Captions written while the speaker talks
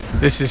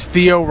This is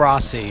Theo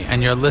Rossi,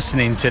 and you're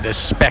listening to The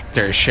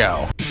Specter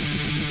Show.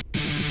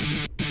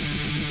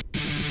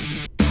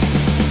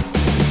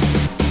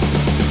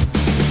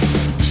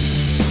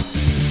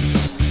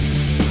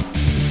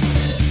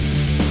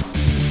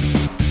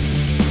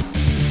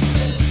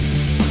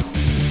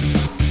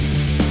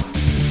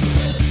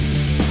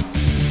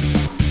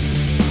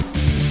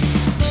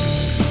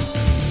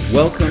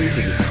 Welcome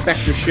to The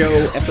Specter Show,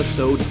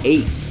 Episode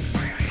 8,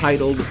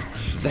 titled,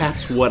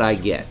 That's What I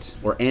Get,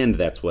 and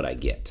That's What I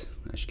Get.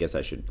 I guess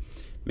I should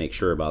make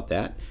sure about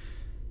that.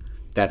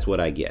 That's what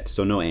I get,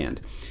 so no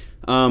and.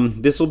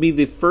 This will be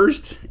the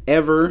first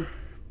ever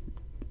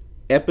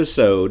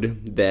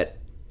episode that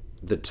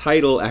the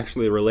title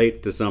actually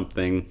relates to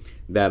something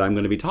that I'm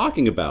going to be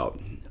talking about.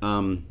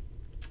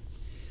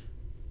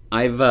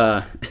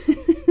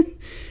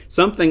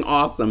 Something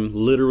awesome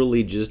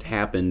literally just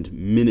happened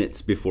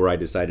minutes before I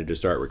decided to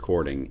start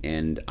recording,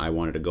 and I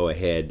wanted to go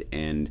ahead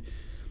and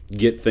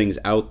get things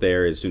out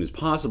there as soon as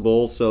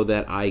possible so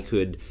that I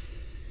could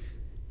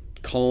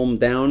calm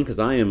down, because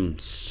I am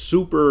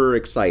super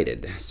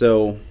excited.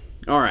 So,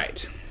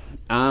 alright,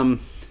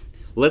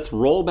 let's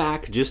roll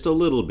back just a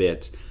little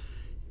bit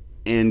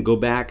and go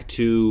back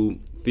to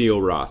Theo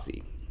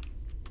Rossi.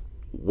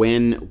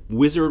 When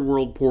Wizard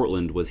World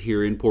Portland was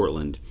here in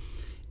Portland,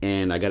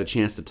 and I got a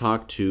chance to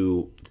talk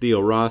to Theo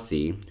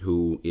Rossi,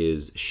 who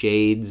is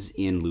Shades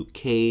in Luke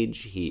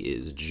Cage. He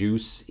is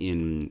Juice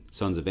in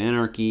Sons of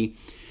Anarchy.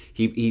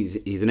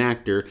 He's an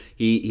actor.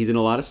 He's in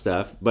a lot of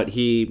stuff, but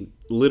he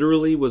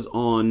literally was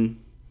on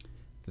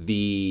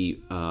the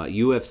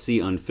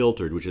UFC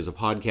Unfiltered, which is a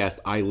podcast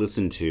I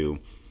listened to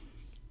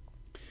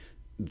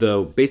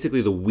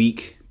basically the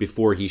week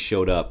before he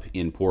showed up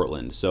in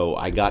Portland. So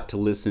I got to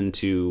listen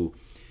to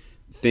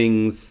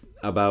things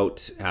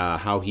about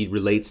how he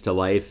relates to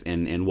life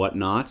and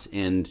whatnot,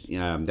 and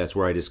that's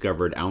where I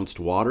discovered Ounce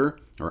Water,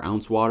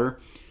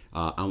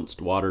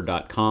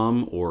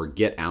 ouncedwater.com or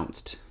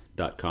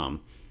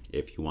getounced.com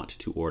if you want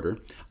to order.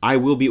 I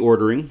will be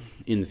ordering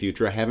in the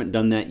future. I haven't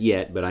done that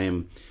yet, but I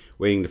am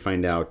waiting to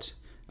find out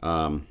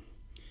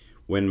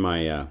when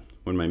my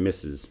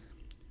missus,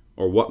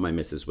 or what my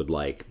missus would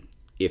like,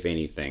 if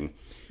anything,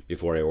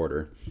 before I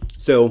order.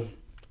 So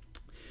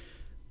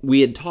we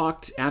had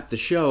talked at the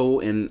show,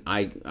 and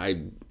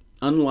I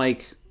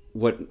unlike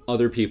what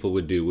other people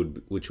would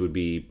do, which would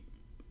be,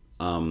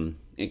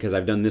 because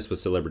I've done this with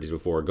celebrities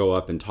before, go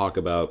up and talk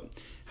about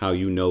how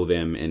you know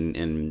them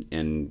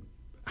and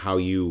how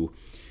you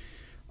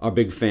are a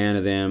big fan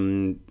of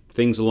them,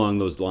 things along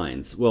those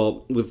lines.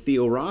 Well, with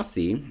Theo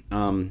Rossi,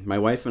 my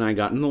wife and I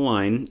got in the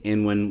line,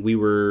 and when we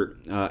were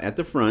at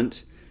the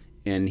front,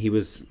 and he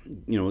was,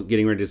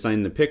 getting ready to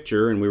sign the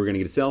picture, and we were going to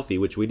get a selfie,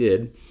 which we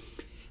did.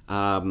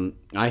 I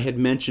had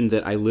mentioned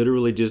that I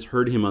literally just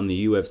heard him on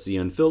the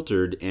UFC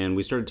Unfiltered, and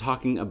we started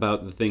talking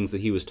about the things that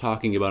he was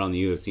talking about on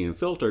the UFC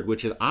Unfiltered,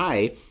 which is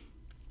I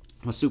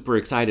was super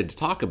excited to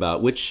talk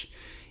about, which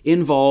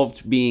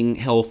involved being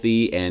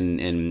healthy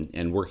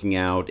and working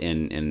out,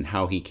 and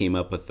how he came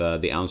up with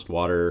the Ounced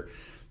Water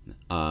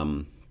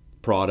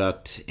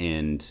product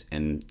and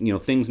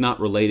things not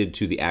related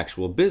to the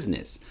actual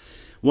business.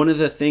 One of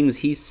the things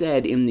he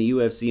said in the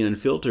UFC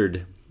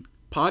Unfiltered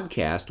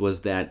podcast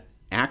was that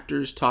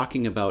actors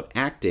talking about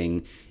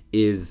acting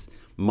is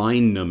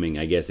mind-numbing,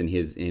 I guess, in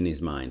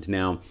his mind.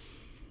 Now,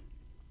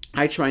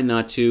 I try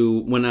not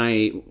to, when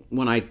I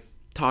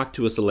talk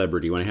to a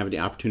celebrity, when I have the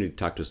opportunity to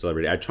talk to a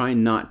celebrity, I try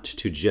not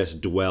to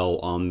just dwell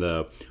on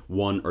the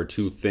one or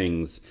two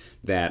things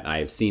that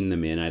I've seen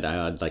them in.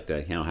 I'd like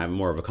to have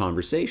more of a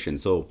conversation.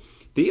 So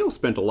Theo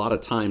spent a lot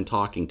of time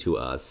talking to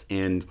us,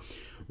 and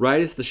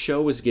right as the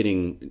show was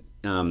getting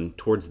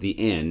towards the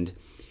end,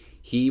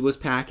 he was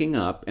packing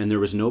up, and there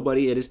was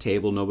nobody at his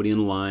table, nobody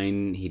in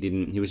line.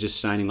 He was just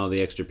signing all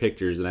the extra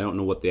pictures, and I don't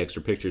know what the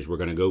extra pictures were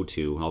going to go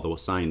to, all the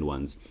signed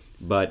ones.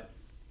 But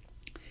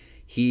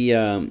he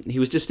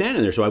was just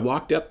standing there, so I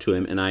walked up to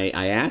him, and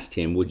I asked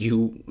him,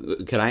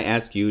 could I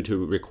ask you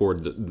to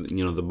record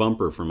the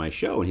bumper for my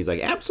show? And he's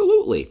like,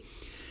 absolutely.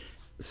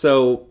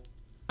 So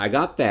I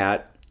got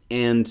that,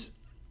 and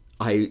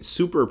I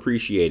super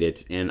appreciate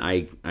it, and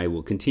I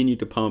will continue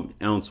to pump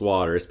Ounce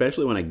Water,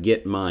 especially when I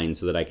get mine,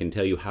 so that I can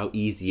tell you how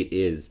easy it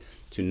is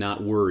to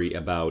not worry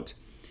about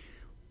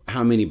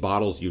how many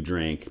bottles you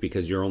drank,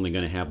 because you're only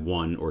going to have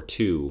one or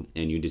two,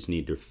 and you just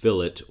need to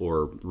fill it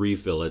or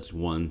refill it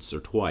once or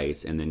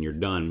twice, and then you're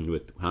done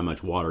with how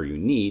much water you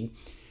need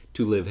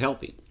to live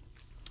healthy.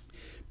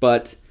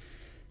 But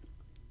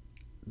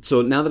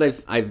so now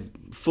that I've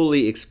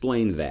fully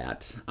explained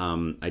that,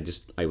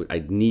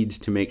 I need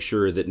to make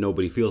sure that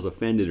nobody feels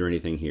offended or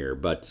anything here.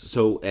 But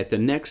so at the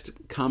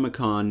next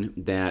Comic-Con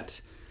that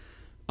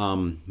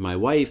my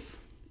wife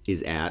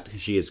is at,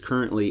 she is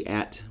currently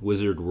at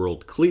Wizard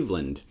World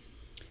Cleveland.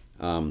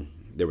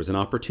 There was an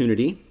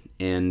opportunity,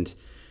 and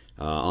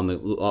on the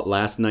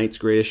last night's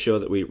greatest show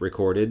that we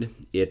recorded,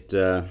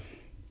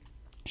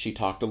 she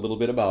talked a little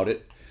bit about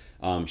it.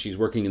 She's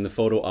working in the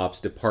photo ops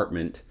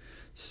department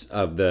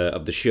of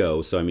the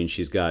show, so I mean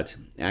she's got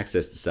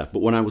access to stuff.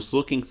 But when I was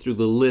looking through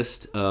the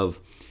list of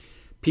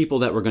people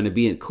that were going to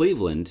be in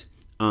Cleveland,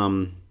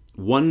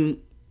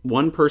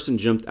 one person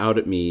jumped out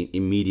at me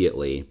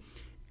immediately,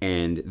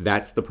 and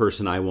that's the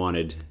person I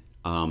wanted.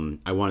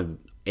 I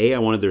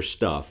wanted their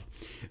stuff.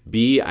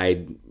 B,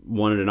 I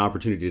wanted an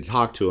opportunity to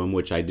talk to him,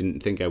 which I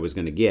didn't think I was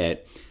going to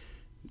get.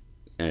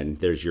 And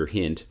there's your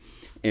hint.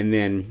 And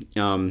then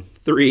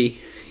three,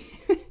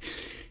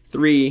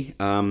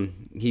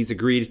 he's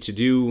agreed to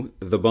do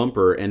the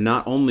bumper, and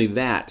not only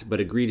that, but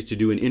agreed to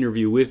do an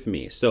interview with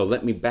me. So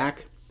let me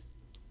back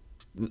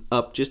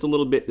up just a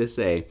little bit to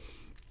say,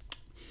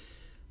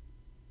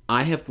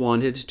 I have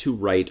wanted to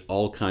write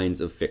all kinds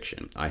of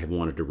fiction. I have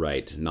wanted to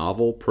write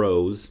novel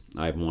prose.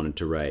 I've wanted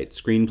to write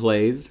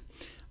screenplays.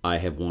 I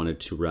have wanted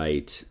to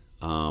write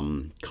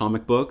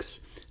comic books,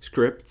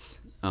 scripts,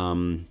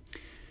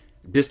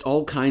 just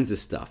all kinds of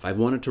stuff. I've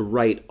wanted to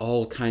write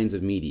all kinds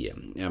of media.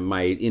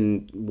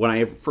 When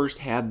I first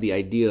had the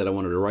idea that I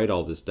wanted to write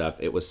all this stuff,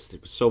 it was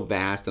so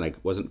vast and I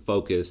wasn't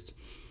focused,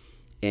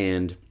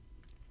 and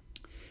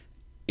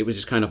it was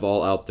just kind of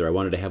all out there. I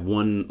wanted to have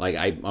one, like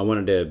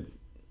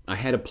I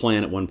had a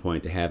plan at one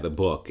point to have a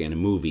book and a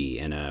movie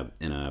and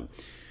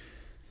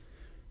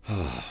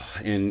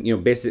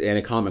basically and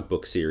a comic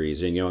book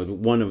series,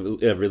 and one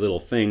of every little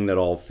thing that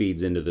all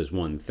feeds into this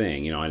one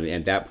thing, and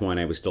at that point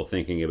I was still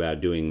thinking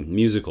about doing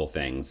musical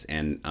things,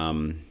 and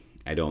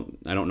I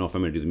don't know if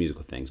I'm going to do the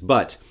musical things,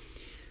 but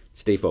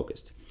stay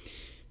focused.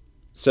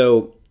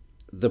 So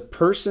the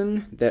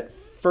person that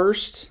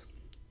first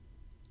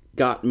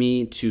got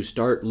me to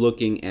start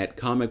looking at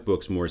comic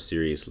books more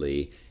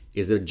seriously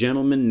is a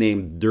gentleman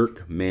named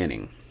Dirk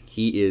Manning.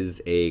 He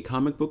is a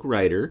comic book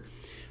writer.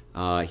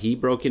 He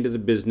broke into the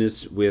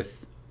business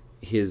with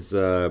his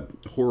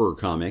horror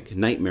comic,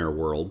 Nightmare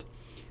World.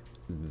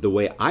 The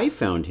way I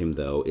found him,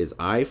 though, is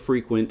I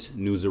frequent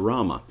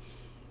Newsarama.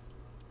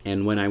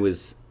 And when I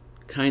was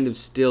kind of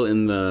still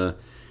in the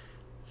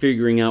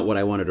figuring out what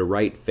I wanted to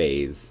write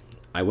phase,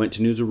 I went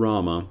to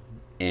Newsarama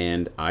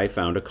and I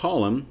found a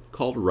column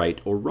called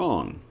Right or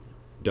Wrong.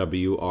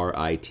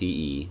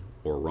 WRITE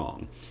or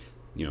wrong.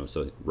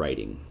 So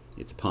writing.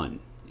 It's a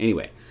pun.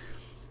 Anyway,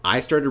 I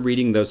started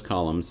reading those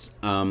columns.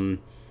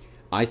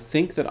 I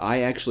think that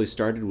I actually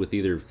started with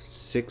either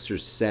 6 or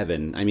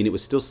 7. I mean, it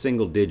was still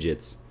single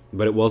digits,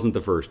 but it wasn't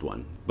the first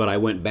one. But I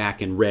went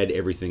back and read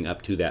everything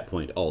up to that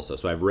point also.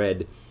 So I've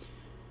read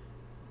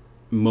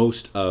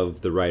most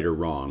of the Right or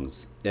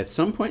Wrongs. At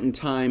some point in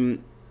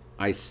time,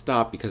 I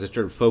stopped because I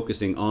started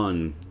focusing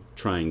on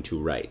trying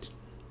to write.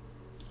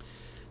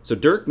 So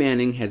Dirk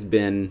Manning has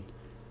been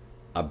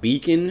a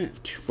beacon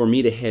for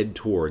me to head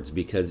towards,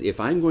 because if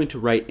I'm going to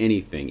write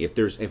anything,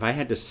 if I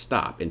had to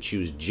stop and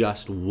choose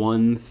just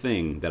one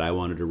thing that I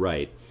wanted to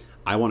write,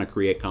 I want to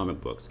create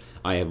comic books.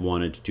 I have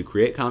wanted to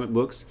create comic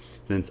books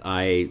since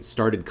I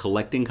started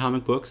collecting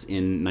comic books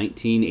in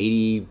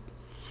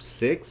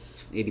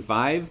 1986,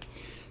 85,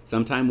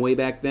 sometime way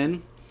back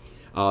then.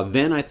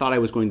 Then I thought I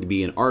was going to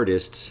be an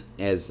artist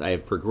as I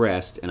have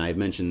progressed, and I've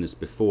mentioned this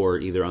before,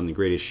 either on The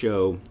Greatest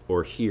Show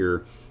or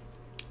here,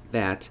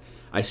 that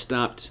I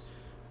stopped.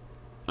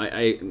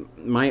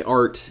 My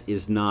art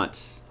is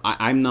not,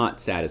 I'm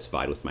not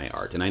satisfied with my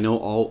art, and I know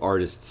all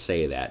artists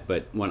say that,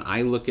 but when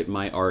I look at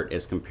my art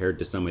as compared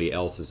to somebody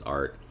else's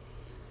art,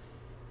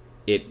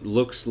 it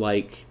looks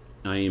like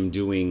I am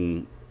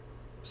doing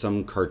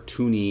some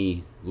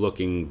cartoony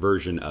looking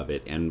version of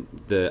it, and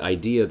the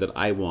idea that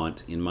I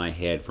want in my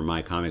head for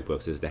my comic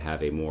books is to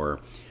have a more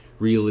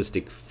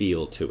realistic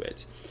feel to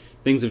it.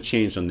 Things have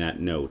changed on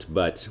that note,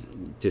 but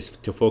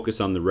just to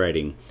focus on the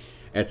writing,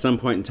 at some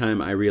point in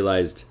time I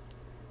realized,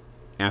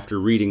 after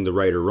reading the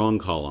Right or Wrong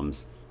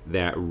columns,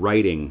 that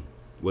writing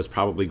was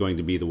probably going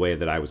to be the way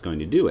that I was going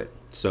to do it.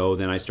 So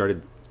then I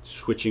started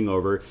switching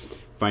over,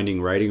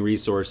 finding writing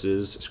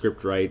resources,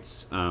 script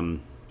writes,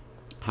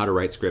 how to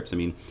write scripts.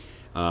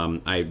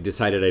 I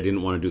decided I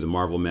didn't want to do the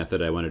Marvel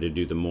method. I wanted to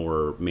do the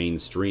more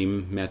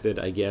mainstream method,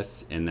 I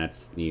guess, and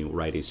that's,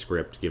 write a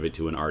script, give it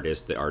to an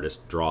artist, the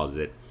artist draws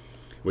it,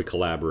 we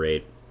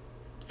collaborate,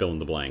 fill in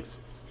the blanks.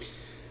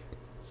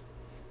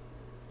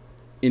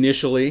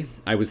 Initially,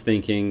 I was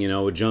thinking,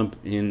 jump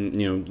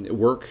in,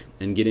 work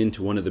and get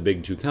into one of the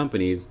big 2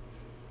 companies.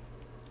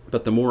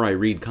 But the more I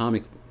read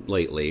comics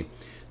lately,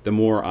 the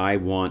more I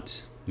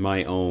want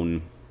my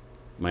own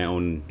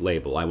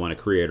label. I want a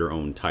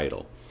creator-owned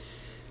title.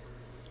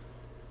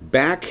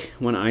 Back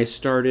when I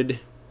started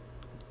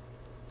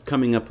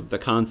coming up with the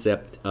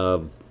concept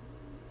of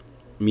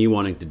me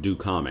wanting to do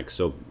comics,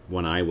 so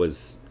when I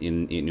was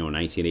in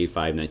 1985,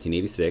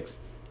 1986,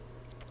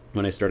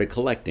 when I started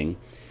collecting,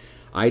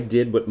 I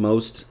did what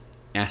most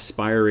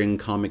aspiring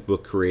comic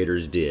book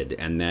creators did,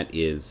 and that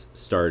is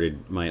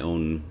started my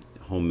own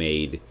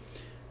homemade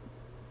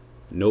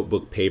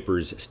notebook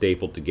papers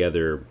stapled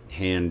together,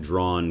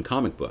 hand-drawn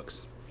comic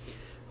books.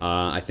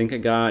 I think I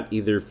got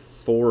either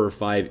 4 or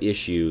 5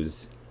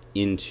 issues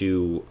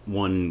into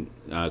one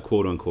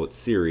quote-unquote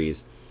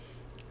series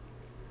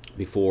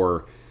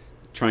before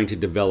trying to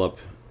develop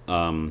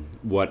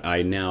what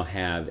I now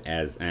have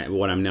as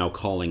what I'm now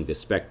calling the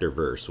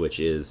Specterverse, which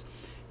is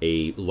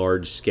a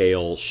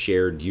large-scale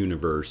shared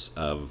universe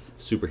of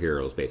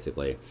superheroes,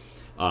 basically.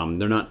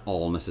 They're not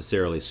all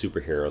necessarily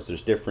superheroes.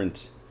 There's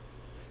different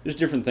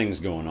things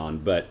going on,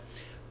 but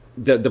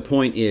the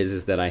point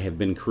is that I have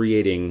been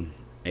creating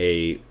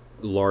a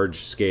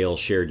large-scale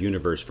shared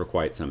universe for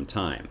quite some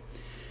time.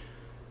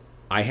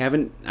 I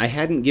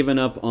hadn't given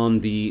up on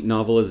the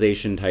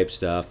novelization type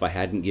stuff. I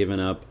hadn't given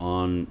up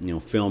on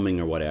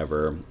filming or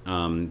whatever.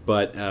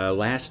 But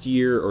last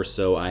year or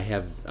so,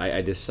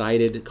 I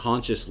decided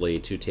consciously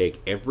to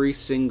take every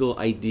single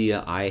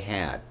idea I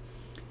had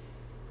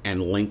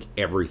and link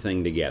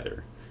everything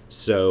together.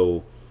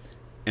 So,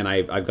 and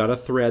I've got a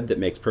thread that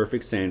makes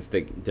perfect sense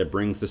that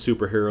brings the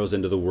superheroes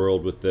into the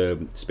world with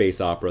the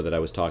space opera that I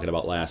was talking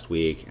about last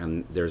week.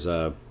 And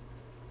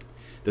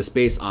the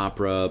space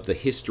opera, the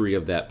history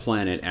of that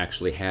planet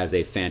actually has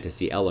a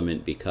fantasy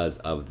element because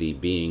of the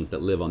beings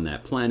that live on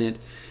that planet.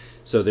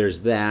 So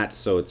there's that.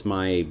 So it's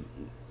my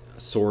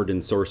sword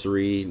and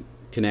sorcery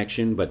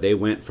connection, but they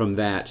went from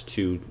that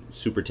to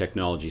super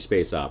technology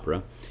space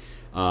opera.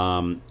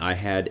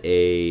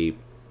 It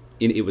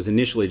was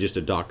initially just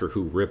a Doctor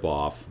Who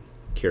ripoff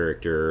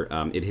character.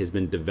 It has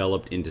been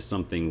developed into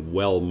something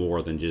well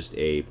more than just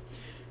a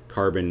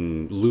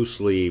carbon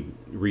loosely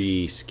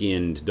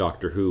reskinned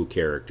Doctor Who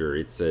character.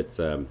 It's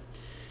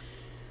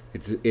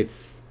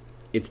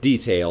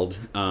detailed.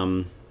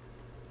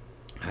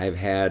 I've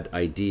had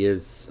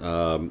ideas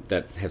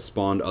that have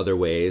spawned other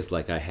ways.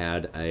 Like I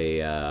had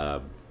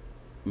I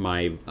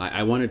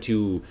wanted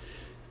to.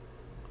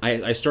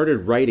 I started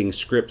writing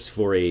scripts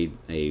for a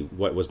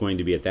what was going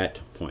to be at that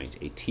point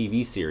a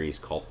TV series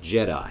called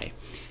Jedi,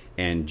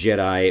 and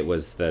Jedi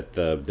was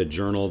the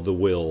Journal of the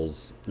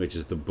Wills, which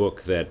is the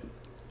book that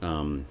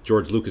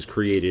George Lucas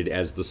created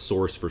as the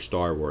source for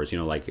Star Wars.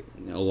 Like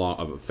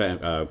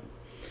a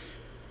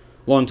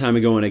long time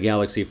ago in a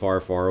galaxy far,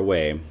 far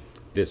away,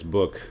 this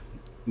book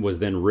was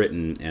then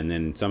written, and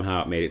then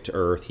somehow it made it to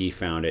Earth. He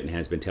found it and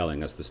has been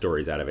telling us the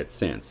stories out of it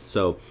since.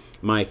 So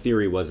my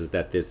theory was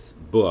that this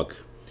book,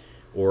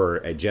 or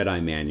a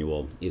Jedi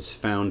manual, is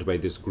found by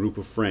this group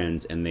of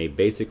friends, and they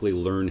basically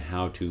learn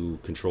how to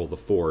control the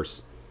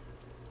Force.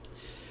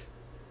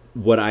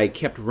 What I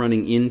kept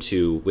running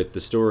into with the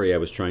story I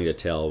was trying to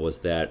tell was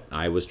that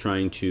I was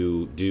trying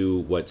to do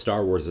what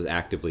Star Wars is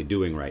actively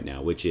doing right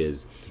now, which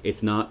is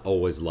it's not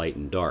always light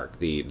and dark.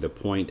 The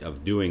point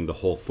of doing the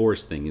whole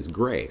Force thing is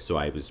gray, so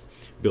I was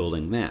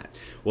building that.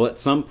 Well, at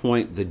some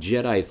point, the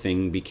Jedi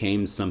thing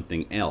became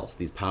something else.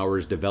 These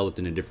powers developed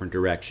in a different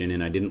direction,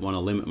 and I didn't want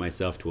to limit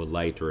myself to a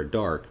light or a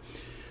dark.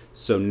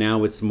 So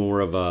now it's more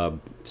of a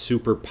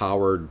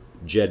super-powered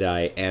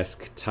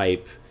Jedi-esque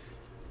type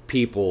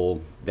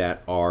people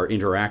that are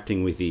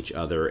interacting with each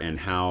other, and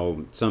how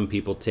some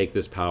people take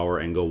this power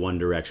and go one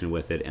direction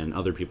with it, and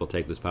other people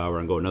take this power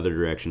and go another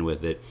direction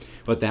with it.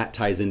 But that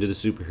ties into the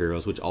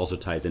superheroes, which also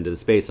ties into the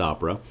space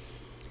opera.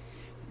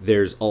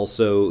 There's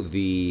also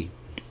there's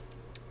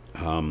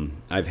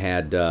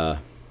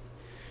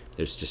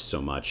just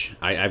so much.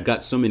 I've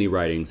got so many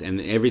writings,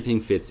 and everything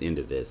fits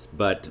into this.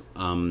 But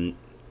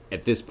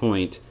at this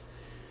point,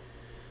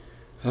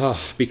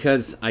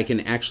 because I can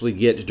actually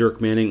get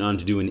Dirk Manning on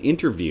to do an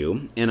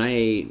interview,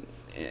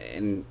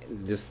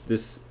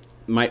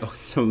 my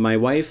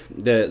wife,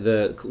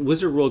 the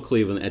Wizard World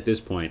Cleveland at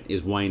this point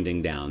is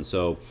winding down.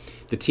 So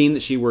the team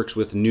that she works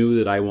with knew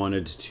that I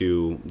wanted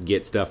to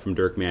get stuff from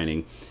Dirk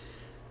Manning.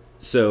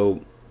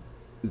 So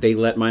they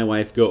let my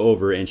wife go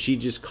over, and she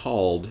just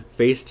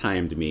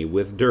FaceTimed me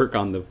with Dirk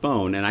on the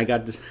phone, and I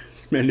got to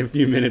spend a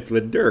few minutes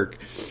with Dirk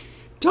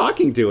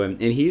talking to him,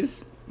 and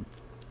he's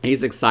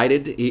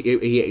excited.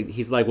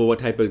 He's like, well, what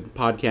type of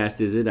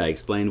podcast is it? I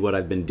explained what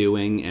I've been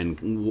doing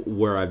and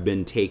where I've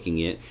been taking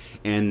it.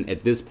 And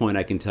at this point,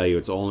 I can tell you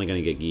it's only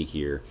going to get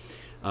geekier.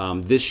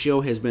 This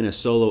show has been a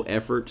solo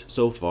effort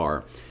so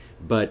far,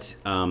 but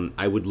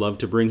I would love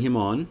to bring him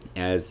on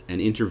as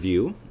an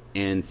interview.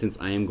 And since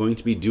I am going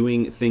to be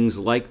doing things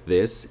like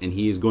this, and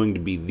he is going to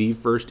be the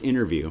first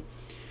interview,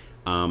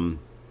 I'm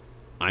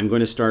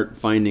going to start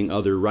finding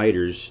other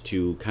writers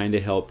to kind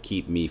of help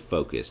keep me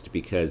focused,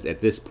 because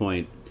at this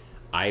point,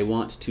 I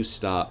want to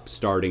stop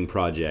starting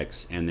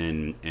projects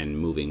and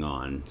moving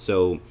on.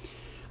 So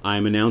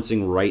I'm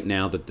announcing right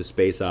now that the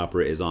space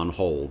opera is on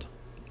hold,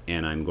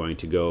 and I'm going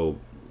to go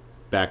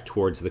back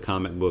towards the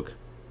comic book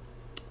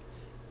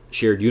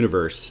shared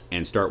universe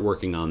and start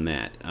working on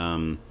that.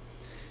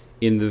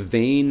 In the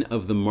vein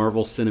of the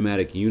Marvel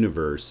Cinematic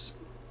Universe,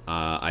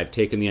 I've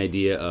taken the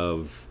idea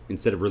of,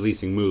 instead of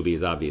releasing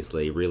movies,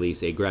 obviously,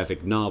 release a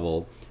graphic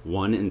novel,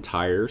 one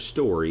entire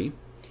story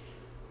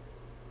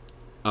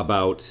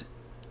about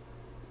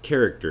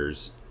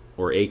characters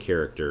or a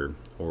character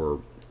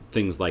or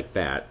things like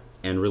that,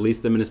 and release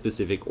them in a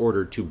specific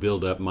order to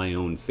build up my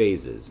own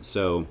phases.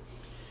 So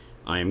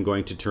I am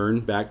going to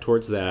turn back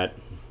towards that,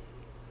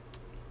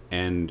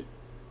 and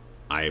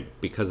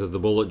because of the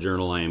bullet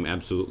journal, I am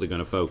absolutely going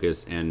to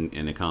focus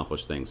and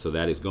accomplish things. So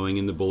that is going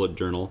in the bullet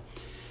journal.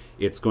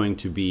 It's going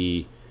to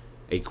be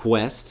a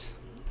quest.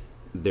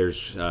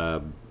 There's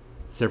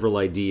several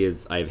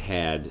ideas I've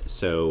had,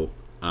 so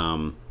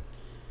I'm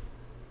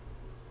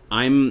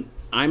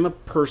a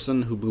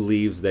person who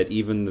believes that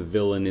even the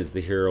villain is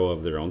the hero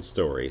of their own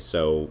story.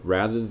 So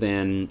rather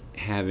than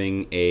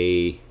having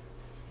a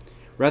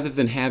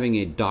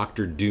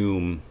Doctor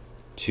Doom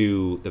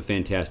to the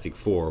Fantastic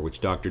Four,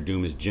 which Doctor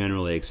Doom is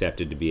generally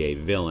accepted to be a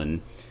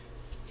villain,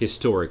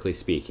 historically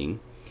speaking,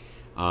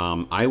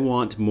 I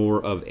want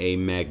more of a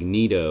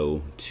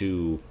Magneto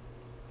to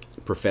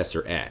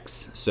Professor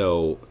X.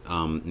 So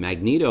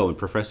Magneto and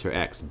Professor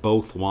X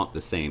both want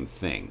the same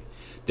thing.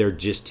 They're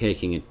just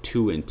taking it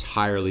two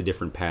entirely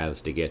different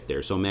paths to get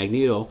there. So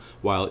Magneto,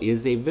 while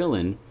is a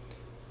villain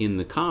in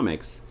the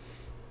comics,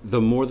 the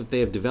more that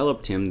they have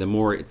developed him, the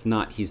more he's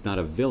not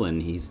a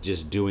villain.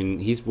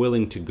 He's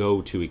willing to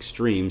go to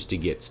extremes to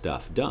get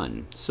stuff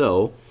done.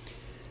 So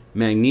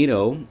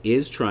Magneto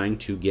is trying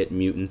to get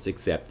mutants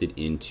accepted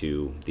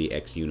into the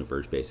X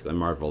universe, basically,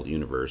 Marvel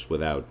universe,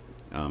 without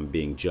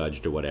being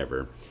judged or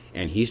whatever.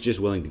 And he's just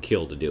willing to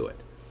kill to do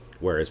it,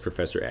 whereas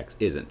Professor X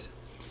isn't.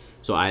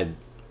 So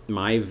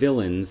my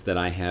villains that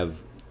I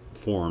have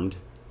formed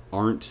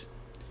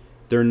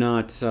they're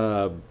not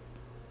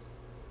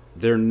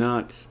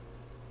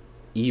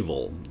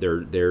evil.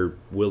 They're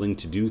willing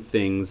to do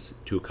things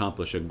to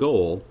accomplish a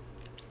goal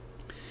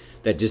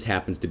that just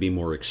happens to be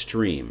more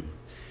extreme.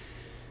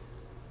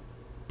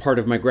 Part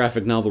of my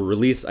graphic novel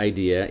release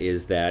idea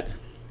is that,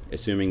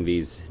 assuming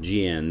these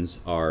GNs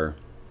are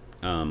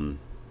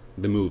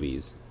the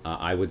movies,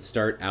 I would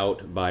start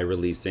out by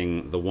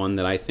releasing the one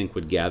that I think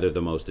would gather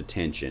the most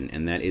attention,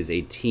 and that is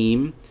a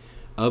team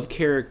of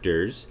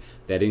characters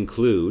that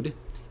include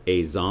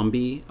a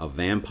zombie, a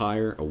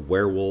vampire, a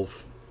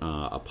werewolf,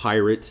 a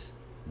pirate.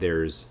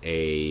 There's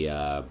a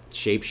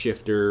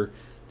shapeshifter.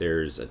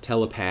 There's a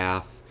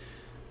telepath.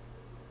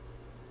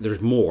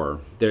 There's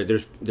more.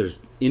 There's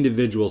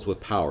individuals with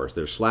powers.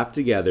 They're slapped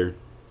together,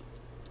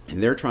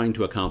 and they're trying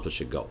to accomplish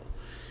a goal.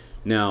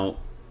 Now,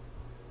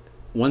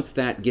 once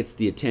that gets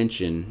the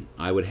attention,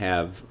 I would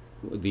have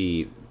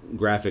the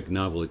graphic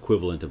novel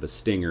equivalent of a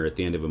stinger at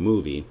the end of a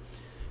movie,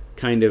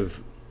 kind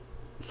of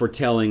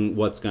foretelling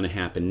what's going to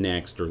happen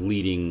next or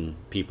leading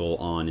people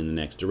on in the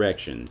next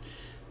direction.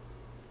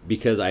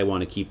 Because I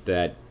want to keep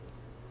that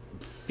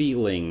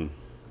feeling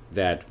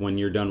that when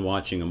you're done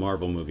watching a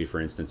Marvel movie,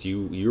 for instance,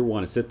 you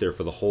want to sit there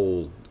for the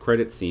whole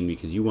credit scene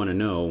because you want to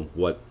know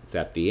what's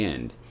at the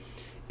end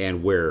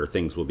and where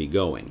things will be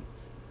going.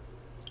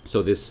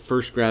 So this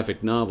first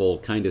graphic novel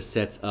kind of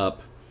sets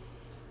up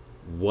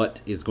what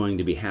is going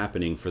to be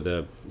happening for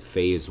the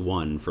phase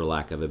one, for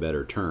lack of a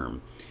better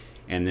term.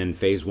 And then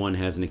phase one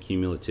has an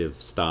accumulative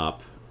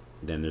stop.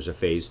 Then there's a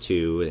phase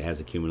two, it has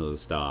a cumulative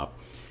stop.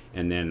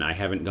 And then I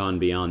haven't gone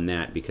beyond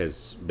that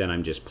because then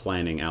I'm just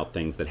planning out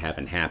things that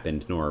haven't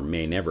happened nor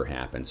may never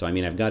happen. So, I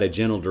mean, I've got a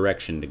general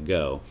direction to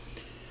go.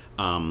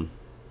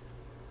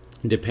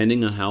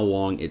 Depending on how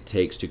long it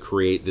takes to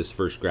create this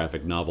first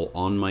graphic novel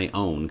on my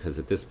own, because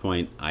at this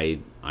point I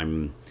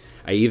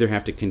either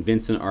have to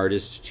convince an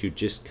artist to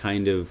just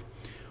kind of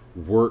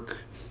work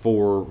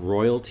for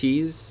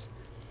royalties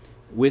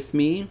with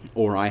me,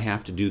 or I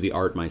have to do the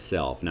art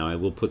myself. Now, I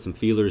will put some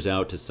feelers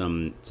out to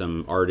some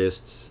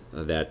artists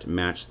that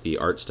match the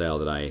art style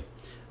that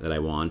I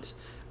want,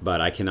 but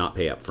I cannot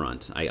pay up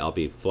front. I'll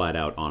be flat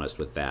out honest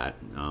with that.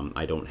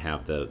 I don't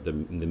have the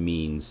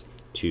means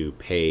to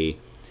pay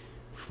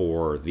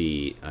for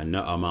the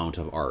amount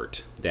of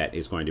art that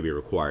is going to be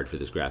required for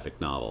this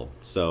graphic novel.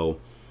 So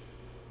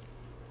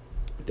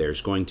there's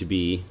going to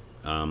be,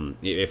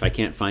 if I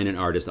can't find an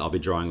artist, I'll be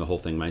drawing the whole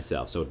thing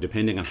myself. So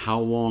depending on how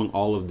long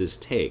all of this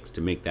takes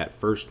to make that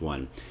first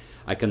one,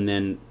 I can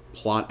then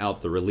plot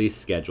out the release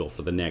schedule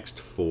for the next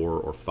 4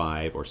 or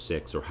 5 or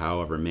 6 or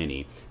however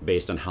many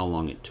based on how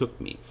long it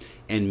took me.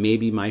 And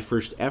maybe my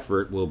first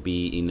effort will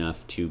be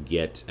enough to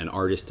get an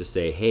artist to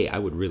say, hey, I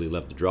would really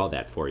love to draw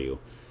that for you.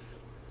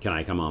 Can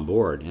I come on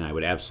board? And I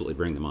would absolutely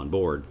bring them on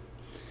board.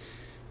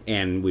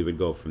 And we would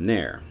go from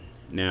there.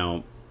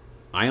 Now,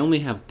 I only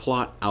have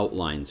plot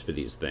outlines for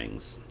these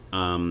things.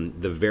 The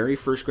very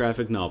first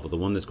graphic novel, the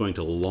one that's going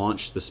to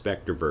launch the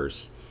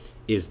Specterverse,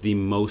 is the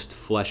most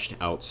fleshed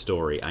out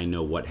story. I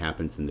know what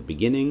happens in the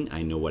beginning,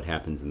 I know what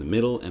happens in the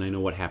middle, and I know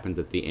what happens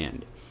at the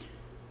end.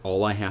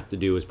 All I have to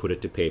do is put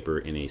it to paper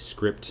in a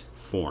script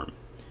form,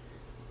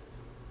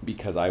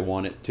 because I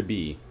want it to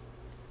be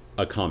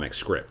a comic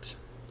script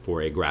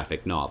for a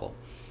graphic novel.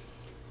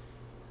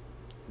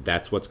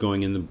 That's what's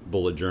going in the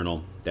bullet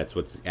journal. That's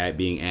what's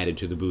being added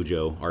to the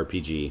Bujo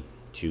RPG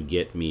to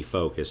get me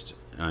focused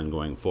on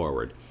going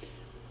forward.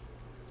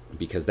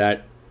 Because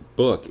that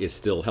book is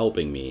still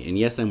helping me. And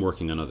yes, I'm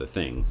working on other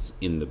things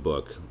in the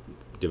book,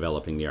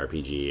 developing the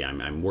RPG.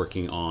 I'm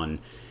working on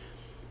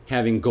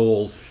having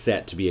goals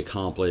set to be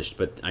accomplished,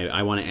 but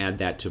I want to add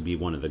that to be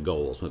one of the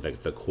goals,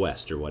 like the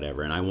quest or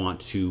whatever. And I want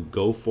to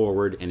go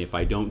forward, and if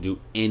I don't do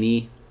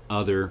any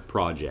other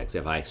projects,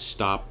 if I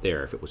stop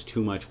there, if it was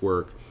too much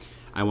work,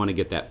 I want to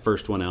get that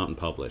first one out and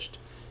published.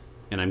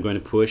 And I'm going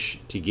to push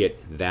to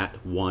get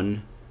that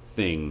one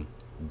thing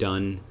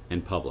done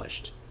and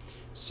published.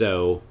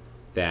 So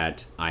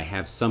that I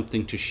have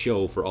something to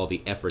show for all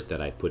the effort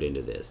that I've put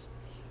into this.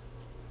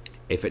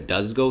 If it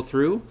does go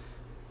through,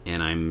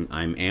 and I'm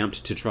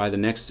amped to try the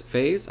next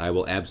phase, I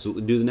will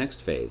absolutely do the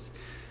next phase.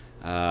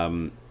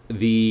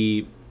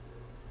 The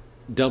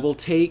Double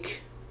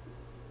Take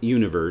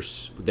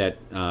universe that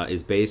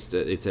is based,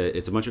 it's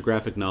a bunch of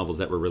graphic novels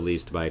that were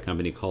released by a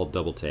company called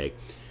Double Take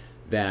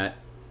that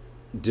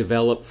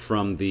developed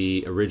from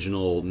the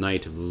original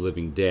Night of the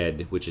Living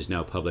Dead, which is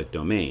now public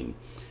domain.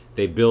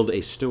 They build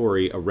a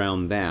story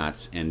around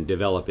that and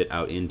develop it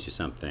out into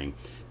something.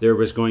 I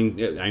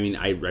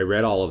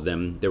read all of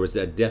them. There was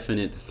a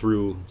definite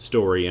through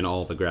story in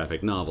all the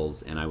graphic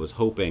novels, and I was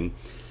hoping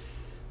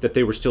that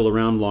they were still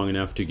around long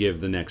enough to give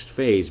the next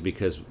phase,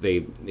 because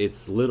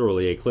it's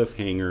literally a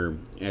cliffhanger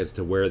as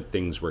to where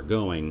things were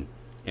going,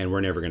 and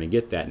we're never going to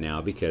get that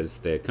now because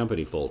the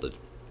company folded.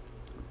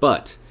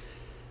 But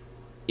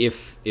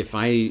if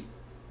I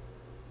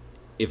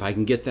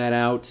can get that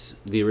out,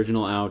 the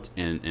original out,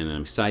 and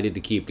I'm excited to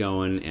keep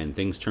going, and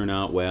things turn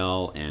out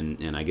well,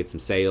 and I get some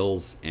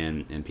sales,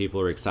 and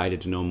people are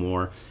excited to know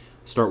more,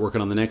 start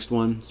working on the next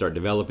one, start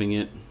developing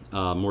it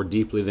more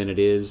deeply than it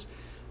is,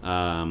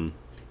 and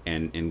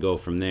go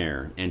from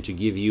there. And to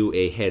give you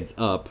a heads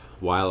up,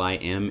 while I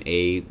am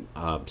a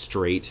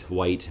straight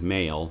white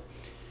male,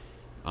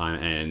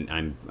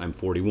 and I'm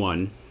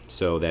 41,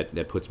 so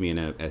that puts me in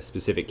a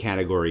specific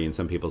category in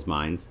some people's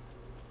minds,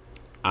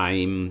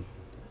 I'm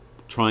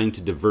trying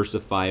to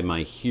diversify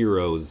my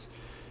heroes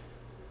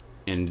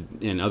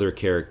and other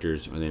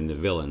characters and the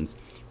villains,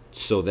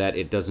 so that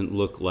it doesn't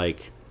look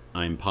like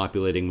I'm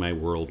populating my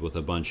world with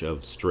a bunch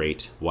of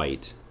straight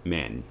white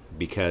men,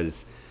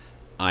 because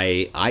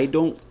I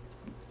don't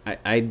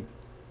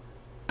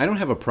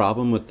have a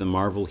problem with the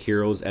Marvel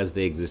heroes as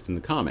they exist in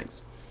the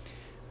comics.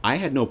 I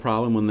had no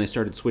problem when they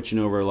started switching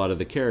over a lot of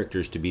the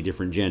characters to be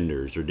different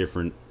genders or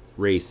different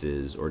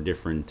races or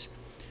different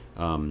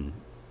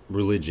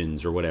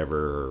religions or whatever,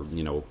 or,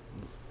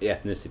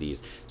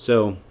 ethnicities.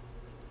 So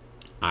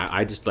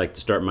I just like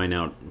to start mine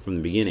out from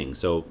the beginning.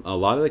 So a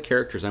lot of the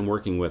characters I'm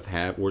working with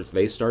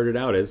they started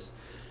out as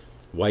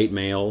white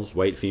males,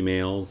 white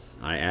females.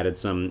 I added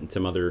some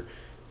other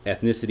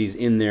ethnicities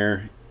in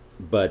there,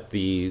 but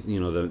the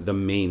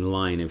main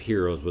line of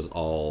heroes was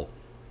all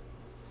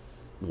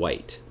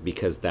white,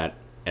 because that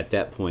at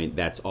that point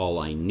that's all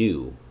I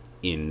knew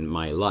in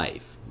my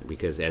life,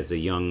 because as a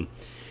young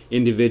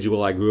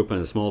individual I grew up in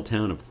a small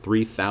town of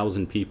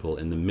 3,000 people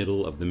in the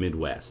middle of the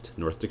Midwest,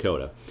 North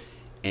Dakota,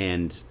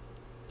 and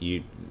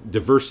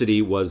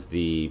diversity was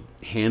the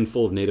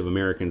handful of Native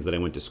Americans that I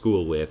went to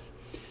school with,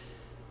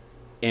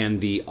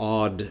 and the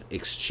odd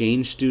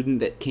exchange student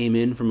that came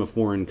in from a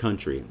foreign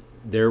country.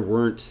 My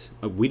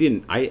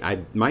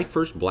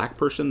first black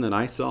person that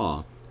I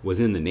saw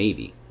was in the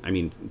Navy. I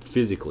mean,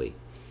 physically.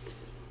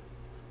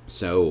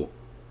 So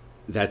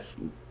that's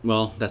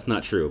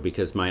not true,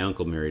 because my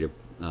uncle married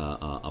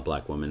a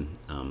black woman.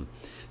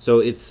 So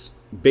it's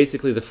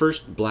basically the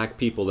first black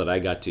people that I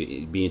got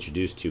to be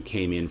introduced to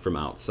came in from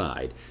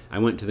outside. I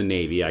went to the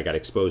Navy. I got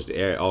exposed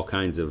to all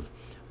kinds of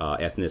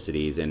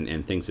ethnicities,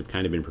 and things have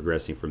kind of been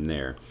progressing from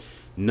there.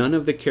 None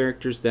of the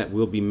characters that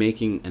will be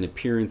making an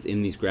appearance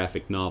in these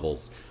graphic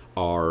novels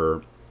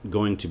are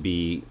going to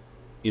be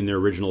in their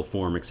original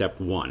form, except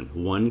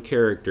one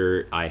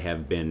character. I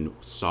have been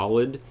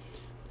solid.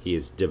 He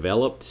is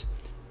developed.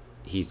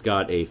 He's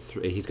got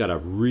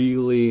a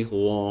really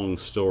long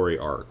story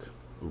arc,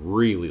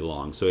 really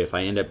long. So if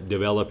I end up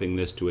developing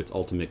this to its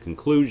ultimate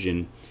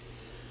conclusion,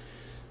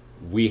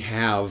 we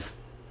have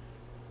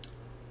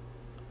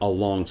a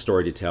long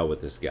story to tell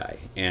with this guy.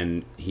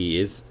 And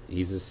he's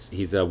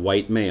a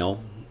white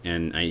male,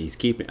 and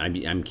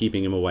I'm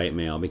keeping him a white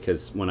male,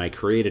 because when I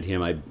created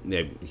him,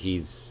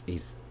 he's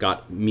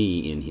got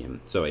me in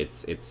him. So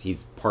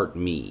he's part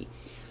me.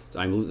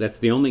 So that's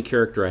the only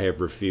character I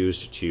have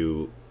refused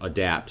to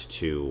adapt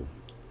to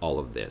all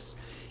of this.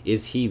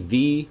 Is he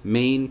the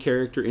main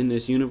character in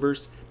this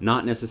universe?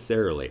 Not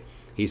necessarily.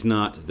 He's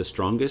not the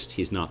strongest.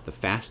 He's not the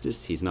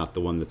fastest. He's not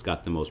the one that's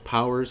got the most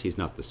powers. He's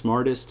not the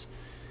smartest.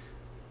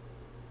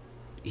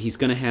 He's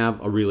going to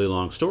have a really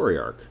long story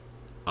arc.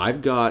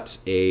 I've got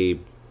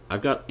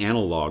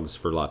analogs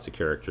for lots of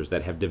characters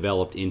that have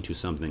developed into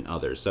something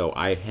other. So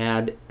I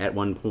had at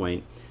one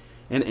point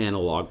an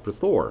analog for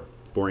Thor,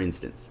 for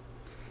instance.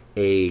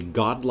 A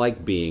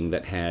godlike being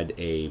that had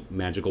a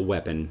magical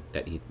weapon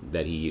that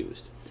he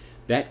used.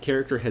 That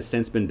character has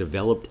since been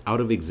developed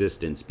out of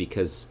existence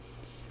because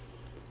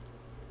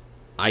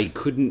I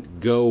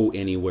couldn't go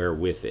anywhere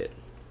with it.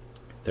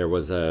 It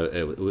was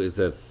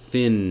a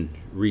thin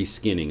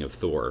reskinning of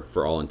Thor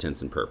for all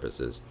intents and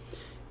purposes,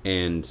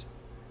 and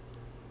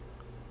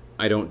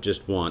I don't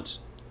want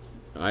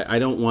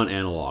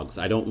analogs.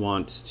 I don't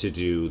want to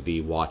do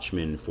the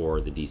Watchmen for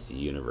the DC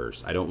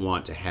universe. I don't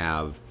want to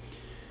have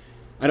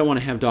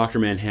Dr.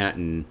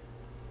 Manhattan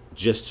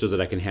just so that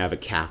I can have a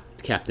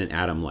Captain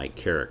Atom-like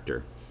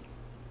character.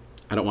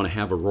 I don't want to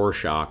have a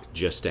Rorschach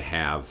just to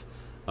have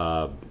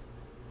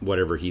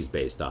whatever he's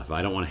based off.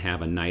 I don't want to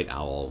have a Night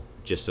Owl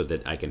just so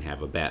that I can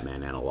have a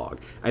Batman analog.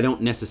 I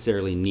don't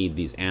necessarily need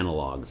these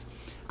analogs.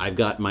 I've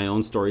got my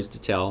own stories to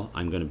tell.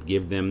 I'm going to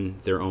give them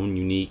their own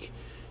unique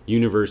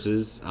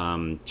universes.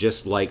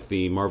 Just like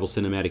the Marvel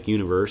Cinematic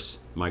Universe,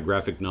 my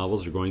graphic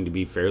novels are going to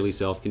be fairly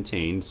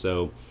self-contained,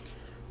 so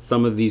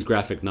some of these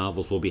graphic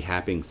novels will be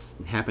happening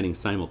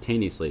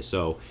simultaneously.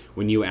 So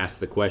when you ask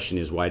the question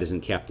is, why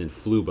doesn't Captain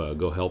Fluba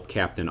go help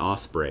Captain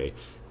Osprey?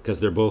 Because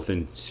they're both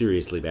in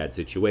seriously bad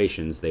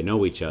situations. They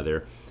know each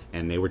other,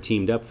 and they were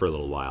teamed up for a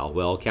little while.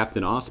 Well,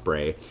 Captain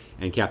Osprey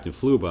and Captain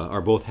Fluba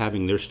are both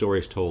having their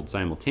stories told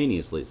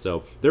simultaneously,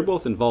 so they're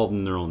both involved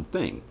in their own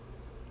thing.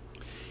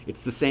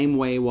 It's the same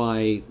way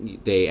why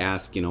they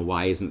ask,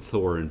 why isn't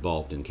Thor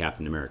involved in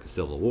Captain America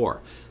Civil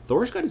War?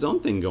 Thor's got his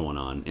own thing going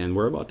on, and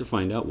we're about to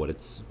find out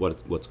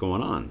what's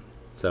going on.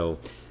 So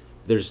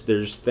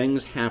there's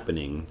things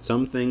happening.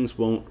 Some things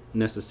won't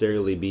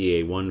necessarily be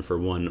a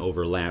one-for-one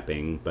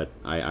overlapping, but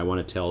I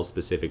want to tell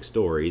specific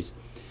stories.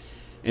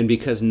 And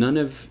because none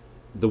of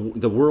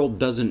the world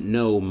doesn't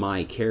know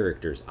my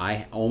characters,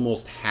 I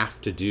almost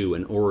have to do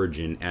an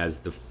origin as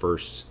the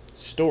first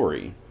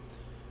story.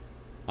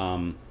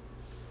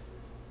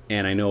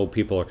 And I know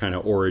people are kind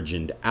of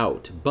origined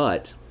out,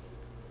 but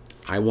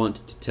I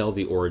want to tell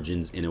the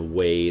origins in a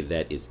way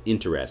that is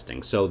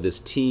interesting. So this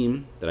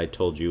team that I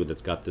told you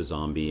that's got the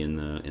zombie and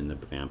the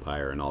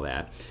vampire and all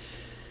that,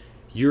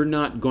 you're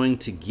not going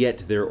to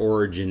get their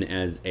origin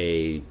as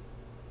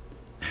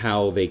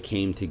how they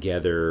came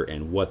together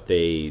and what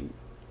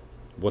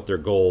their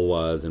goal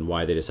was and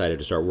why they decided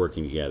to start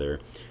working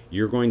together.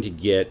 You're going to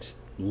get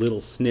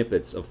little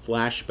snippets of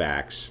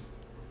flashbacks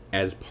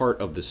as part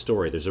of the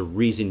story. There's a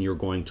reason you're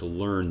going to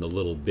learn the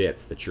little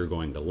bits that you're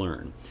going to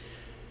learn.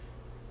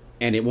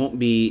 And it'll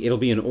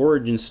be an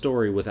origin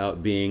story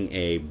without being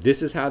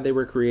this is how they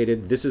were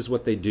created, this is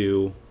what they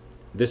do,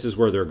 this is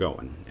where they're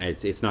going.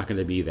 It's not going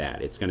to be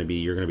that. It's going to be,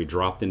 you're going to be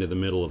dropped into the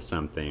middle of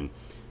something.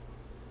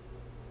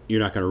 You're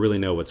not going to really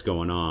know what's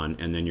going on,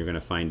 and then you're going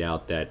to find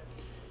out that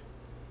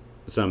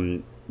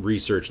some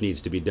research needs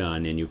to be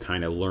done, and you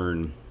kind of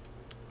learn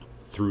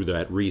through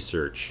that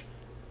research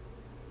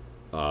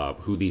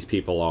who these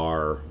people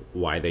are,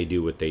 why they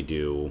do what they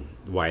do,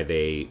 why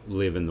they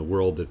live in the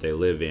world that they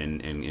live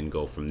in, and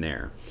go from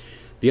there.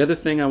 The other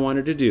thing I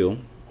wanted to do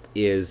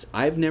is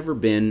I've never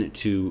been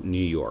to New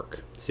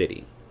York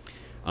City.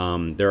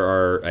 There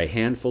are a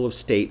handful of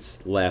states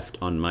left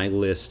on my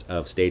list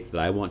of states that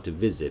I want to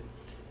visit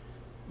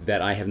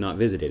that I have not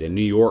visited. In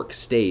New York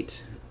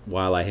State,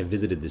 while I have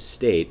visited the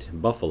state,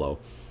 Buffalo,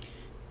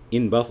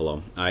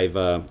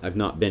 I've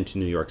not been to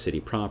New York City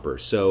proper.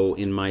 So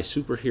in my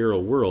superhero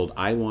world,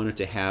 I wanted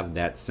to have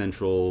that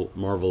central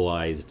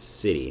Marvelized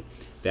city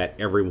that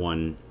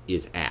everyone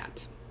is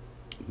at.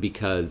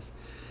 Because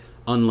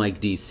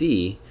unlike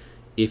DC,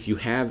 if you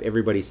have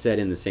everybody set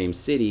in the same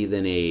city,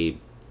 then a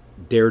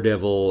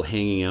Daredevil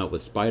hanging out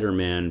with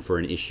Spider-Man for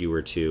an issue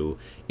or two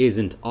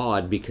isn't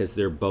odd because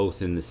they're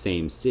both in the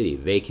same city.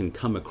 They can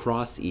come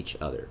across each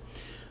other.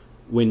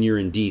 When you're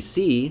in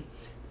DC,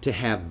 to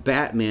have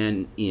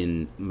Batman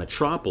in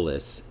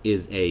Metropolis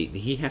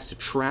he has to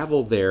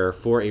travel there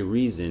for a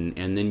reason,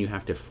 and then you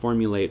have to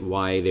formulate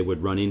why they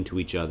would run into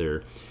each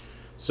other,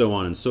 so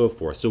on and so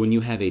forth. So when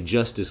you have a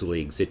Justice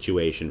League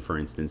situation, for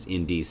instance,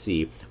 in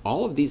DC,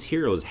 all of these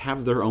heroes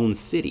have their own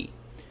city.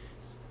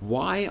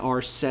 Why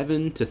are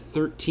 7 to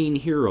 13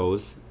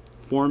 heroes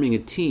forming a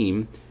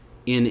team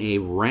in a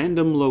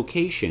random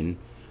location,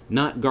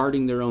 not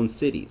guarding their own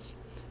cities?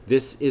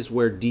 This is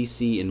where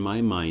DC, in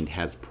my mind,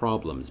 has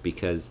problems,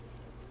 because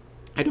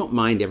I don't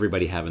mind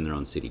everybody having their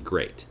own city,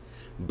 great.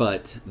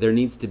 But there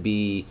needs to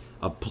be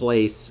a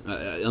place,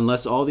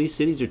 unless all these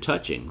cities are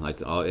touching,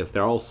 like if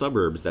they're all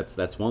suburbs,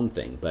 that's one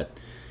thing. But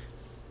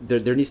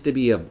there needs to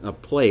be a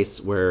place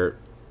where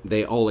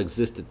they all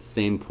exist at the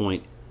same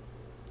point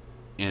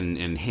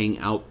and hang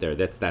out there.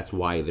 That's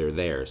why they're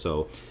there.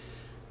 So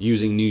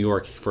using New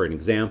York for an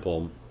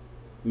example,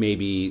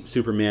 maybe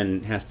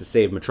Superman has to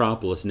save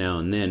Metropolis now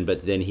and then,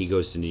 but then he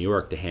goes to New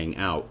York to hang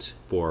out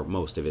for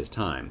most of his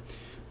time.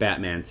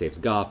 Batman saves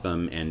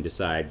Gotham and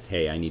decides,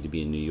 hey, I need to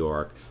be in New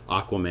York.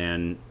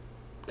 Aquaman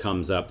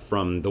comes up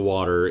from the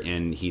water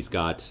and he's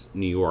got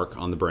New York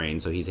on the brain,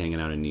 so he's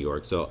hanging out in New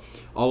York. So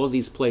all of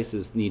these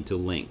places need to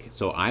link.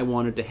 So I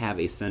wanted to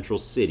have a central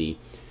city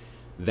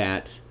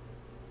that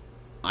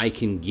I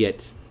can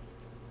get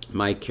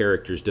my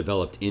characters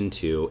developed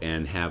into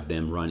and have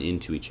them run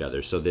into each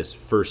other. So this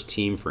first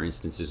team, for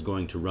instance, is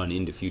going to run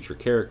into future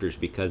characters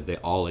because they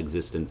all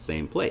exist in the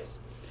same place.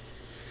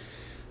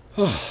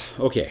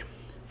 Okay,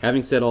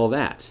 having said all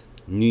that,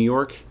 New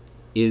York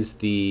is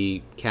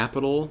the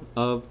capital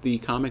of the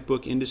comic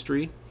book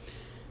industry.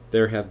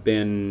 There have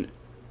been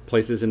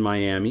places in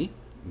Miami.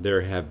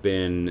 There have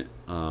been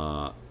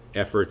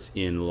efforts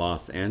in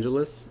Los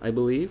Angeles, I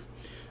believe.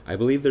 I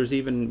believe there's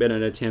even been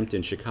an attempt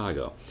in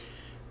Chicago.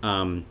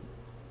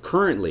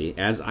 Currently,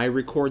 as I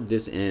record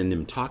this and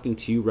am talking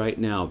to you right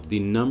now, the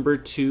number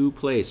 2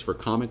 place for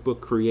comic book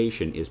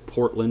creation is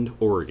Portland,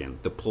 Oregon,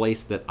 the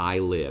place that I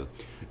live.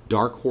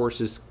 Dark Horse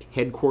is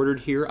headquartered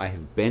here. I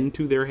have been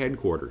to their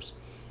headquarters.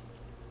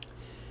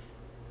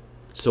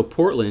 So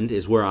Portland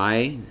is where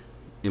I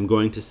am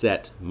going to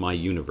set my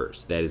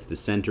universe. That is the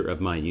center of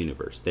my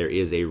universe. There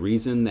is a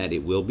reason that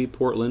it will be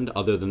Portland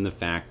other than the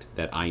fact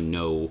that I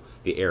know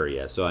the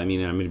area. So, I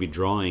mean, I'm going to be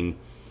drawing,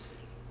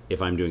 if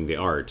I'm doing the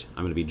art,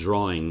 I'm going to be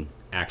drawing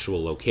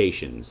actual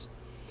locations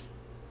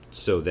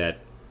so that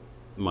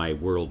my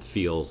world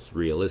feels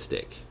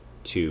realistic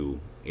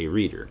to a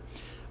reader.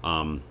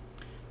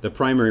 The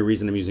primary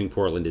reason I'm using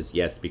Portland is,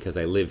 yes, because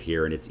I live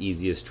here and it's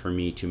easiest for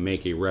me to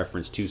make a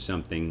reference to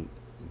something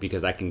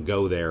because I can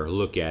go there,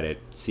 look at it,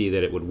 see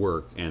that it would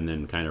work, and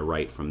then kind of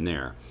write from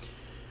there.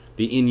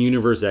 The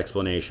in-universe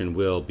explanation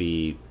will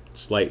be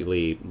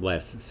slightly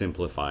less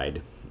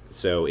simplified.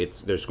 So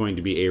there's going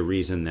to be a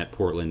reason that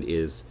Portland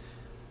is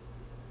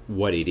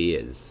what it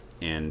is,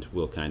 and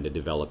we'll kind of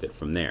develop it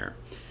from there.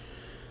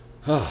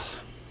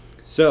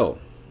 So,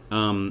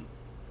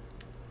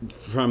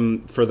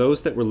 for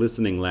those that were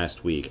listening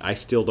last week, I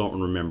still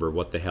don't remember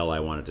what the hell I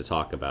wanted to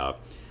talk about.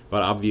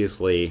 But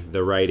obviously,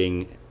 the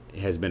writing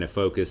has been a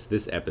focus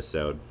this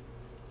episode.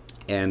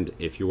 And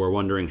if you were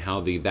wondering how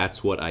the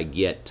That's What I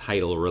Get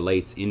title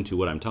relates into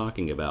what I'm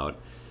talking about,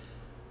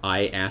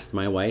 I asked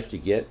my wife to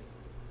get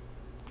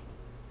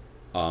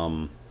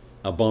a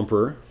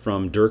bumper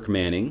from Dirk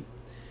Manning.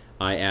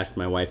 I asked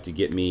my wife to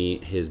get me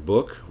his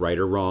book, Right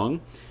or Wrong,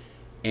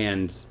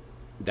 and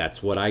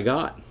that's what I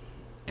got.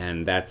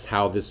 And that's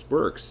how this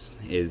works.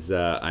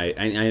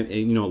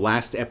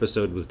 Last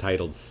episode was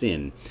titled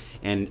Sin,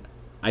 and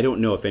I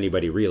don't know if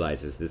anybody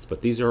realizes this,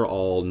 but these are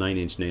all Nine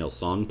Inch Nails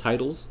song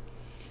titles.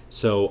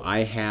 So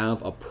I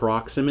have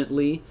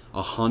approximately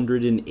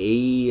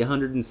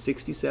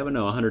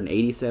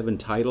 187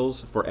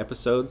 titles for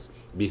episodes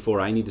before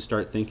I need to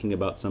start thinking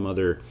about some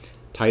other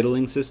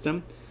titling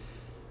system.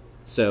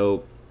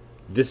 So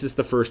this is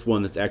the first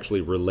one that's actually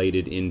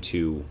related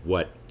into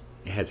what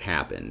has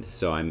happened.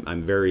 So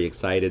I'm very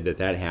excited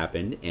that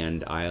happened,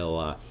 and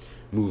I'll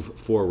move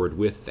forward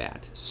with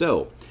that.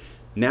 So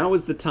now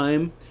is the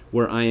time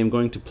where I am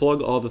going to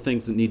plug all the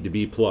things that need to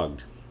be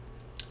plugged.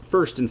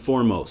 First and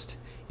foremost,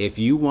 if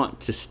you want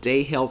to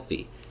stay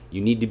healthy,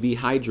 you need to be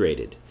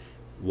hydrated.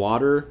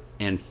 Water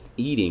and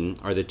eating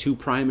are the two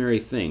primary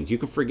things. You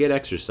can forget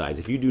exercise.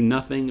 If you do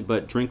nothing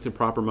but drink the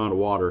proper amount of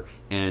water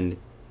and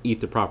eat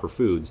the proper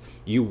foods,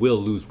 you will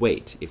lose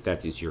weight if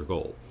that is your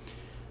goal.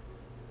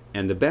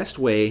 And the best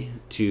way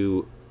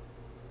to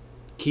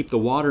keep the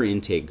water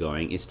intake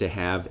going is to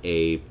have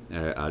a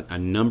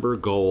number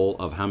goal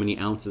of how many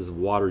ounces of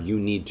water you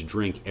need to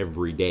drink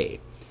every day.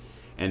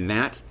 And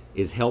that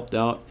is helped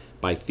out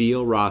by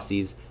Theo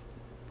Rossi's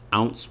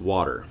Ounce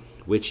Water,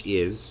 which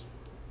is,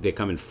 they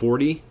come in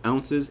 40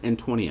 ounces and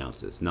 20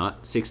 ounces,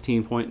 not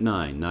 16.9,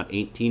 not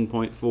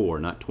 18.4,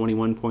 not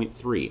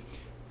 21.3,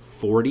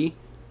 40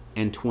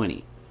 and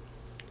 20.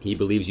 He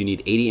believes you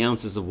need 80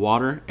 ounces of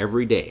water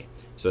every day.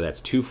 So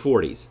that's 2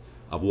 40s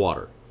of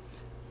water.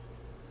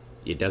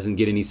 It doesn't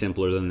get any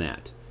simpler than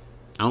that.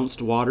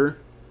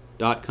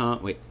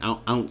 Ouncedwater.com,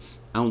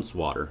 ounce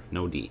water,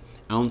 no D,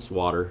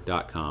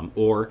 ouncedwater.com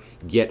or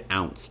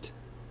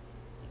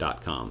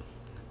getounced.com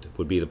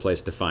would be the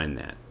place to find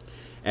that.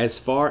 As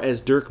far as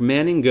Dirk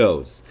Manning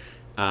goes,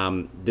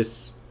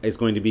 this is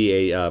going to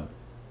be a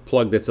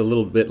plug that's a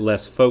little bit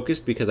less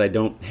focused because I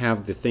don't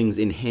have the things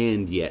in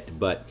hand yet,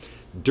 but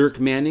Dirk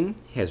Manning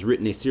has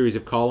written a series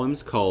of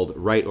columns called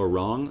Right or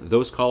Wrong.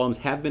 Those columns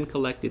have been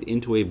collected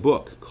into a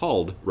book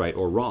called Right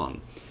or Wrong.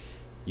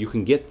 You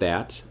can get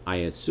that, I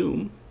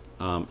assume,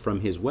 from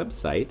his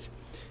website.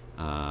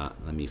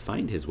 Let me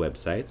find his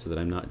website so that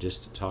I'm not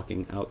just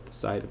talking out the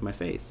side of my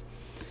face.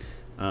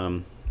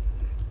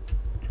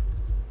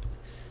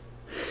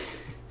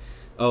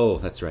 Oh,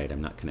 that's right,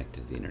 I'm not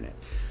connected to the internet.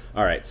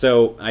 All right,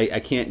 so I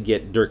can't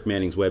get Dirk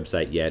Manning's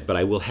website yet, but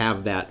I will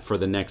have that for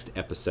the next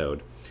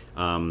episode.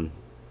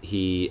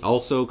 He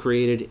also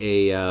created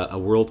a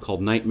world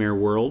called Nightmare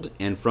World,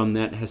 and from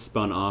that has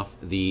spun off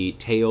the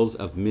Tales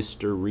of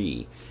Mr.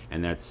 Rhee,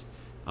 and that's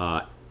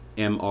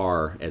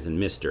M-R as in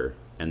Mr.,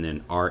 and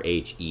then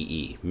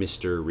R-H-E-E,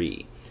 Mr.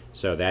 Rhee.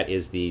 So that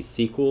is the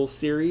sequel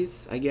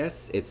series, I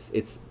guess.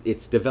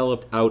 It's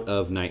developed out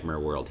of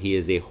Nightmare World. He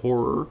is a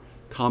horror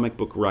comic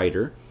book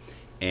writer,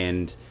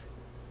 and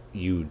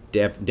you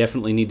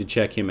definitely need to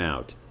check him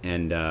out.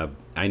 And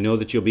I know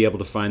that you'll be able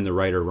to find the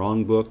Right or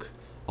Wrong book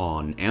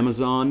on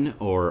Amazon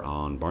or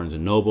on Barnes &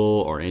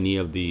 Noble or any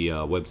of the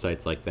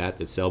websites like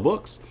that sell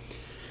books,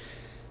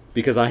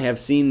 because I have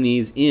seen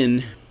these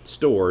in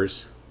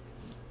stores,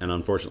 and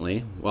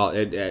unfortunately,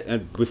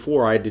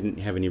 before I didn't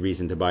have any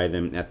reason to buy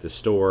them at the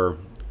store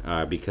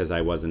because I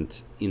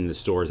wasn't in the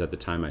stores at the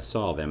time I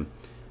saw them,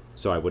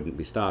 so I wouldn't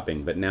be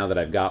stopping. But now that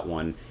I've got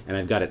one, and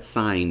I've got it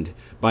signed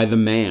by the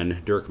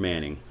man, Dirk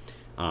Manning,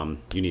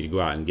 you need to go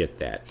out and get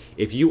that.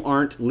 If you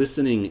aren't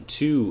listening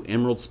to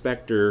Emerald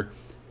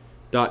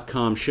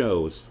Specter.com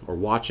shows or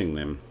watching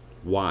them,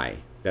 why?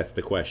 That's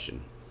the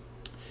question.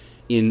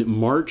 In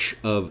March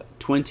of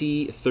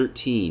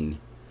 2013,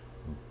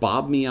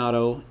 Bob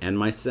Miotto and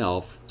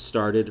myself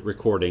started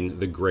recording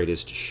The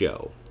Greatest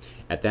Show.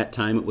 At that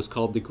time, it was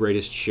called The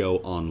Greatest Show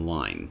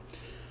Online.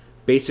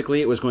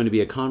 Basically, it was going to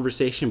be a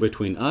conversation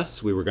between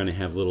us. We were going to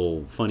have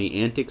little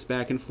funny antics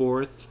back and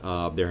forth.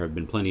 There have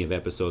been plenty of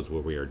episodes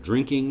where we are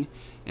drinking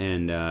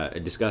and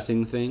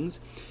discussing things.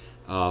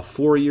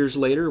 4 years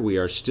later, we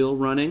are still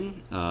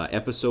running.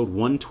 Episode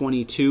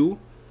 122.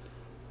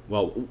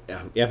 Well,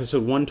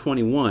 episode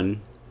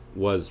 121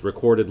 was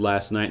recorded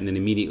last night, and then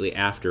immediately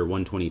after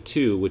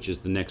 122, which is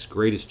the next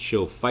Greatest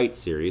Show fight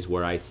series,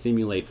 where I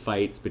simulate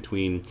fights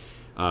between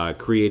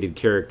created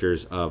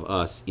characters of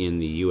us in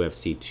the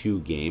UFC 2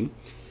 game.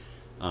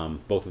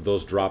 Both of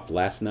those dropped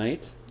last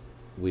night.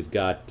 We've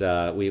got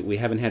we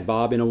haven't had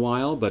Bob in a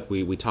while, but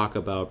we talk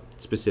about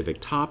specific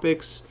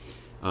topics.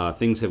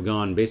 Things have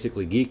gone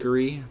basically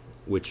geekery,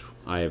 which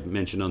I have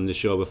mentioned on this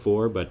show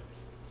before, but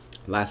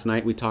last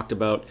night we talked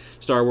about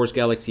Star Wars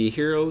Galaxy of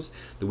Heroes.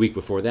 The week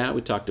before that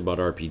we talked about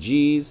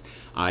RPGs.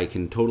 I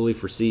can totally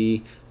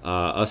foresee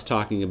us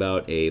talking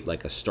about a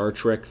Star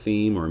Trek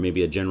theme or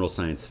maybe a general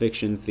science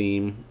fiction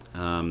theme.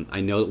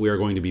 I know that we are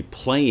going to be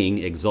playing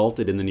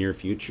Exalted in the near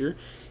future.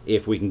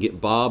 If we can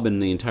get Bob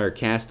and the entire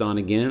cast on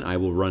again, I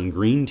will run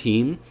Green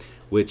Team,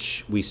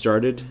 which we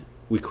started.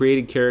 We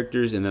created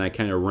characters, and then I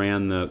kind of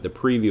ran the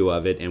preview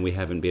of it, and we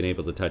haven't been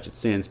able to touch it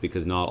since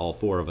because not all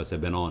four of us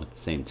have been on at the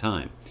same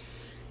time.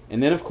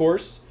 And then, of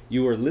course,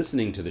 you are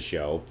listening to the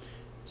show,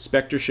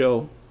 Specter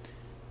Show.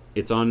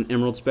 It's on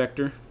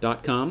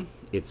emeraldspecter.com.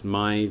 It's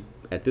my,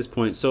 at this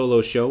point,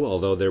 solo show,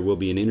 although there will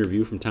be an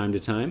interview from time to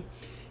time.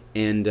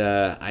 And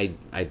I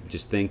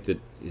just think that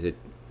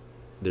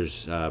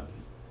there's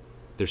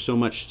so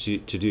much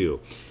to do.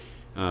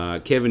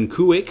 Kevin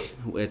Kuick,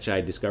 which I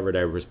discovered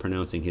I was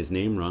pronouncing his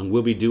name wrong,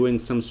 will be doing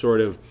some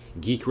sort of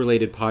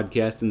geek-related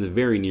podcast in the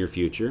very near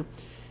future.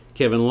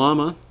 Kevin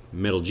Lama,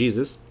 Metal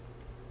Jesus,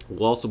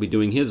 will also be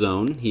doing his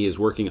own. He is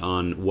working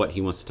on what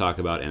he wants to talk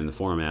about and the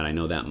format. I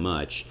know that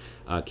much.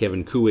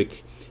 Kevin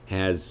Kuick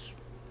has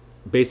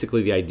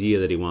basically the idea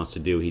that he wants to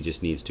do. He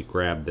just needs to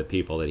grab the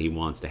people that he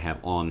wants to have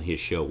on his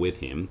show with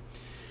him.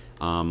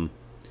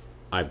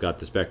 I've got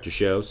the Spectre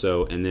Show,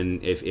 and then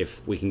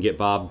if we can get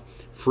Bob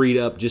freed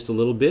up just a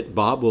little bit,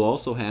 Bob will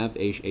also have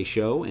a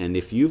show. And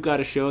if you've got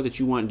a show that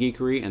you want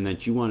geekery and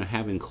that you want to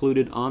have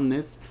included on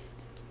this,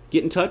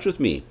 get in touch with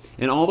me.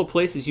 And all the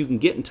places you can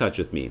get in touch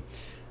with me.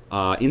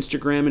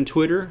 Instagram and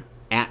Twitter,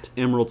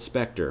 @Emerald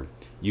Specter.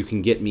 You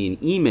can get me an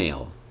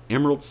email,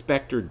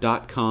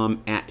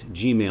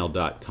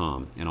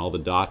 emeraldspecter.com@gmail.com, and all the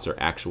dots are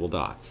actual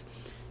dots.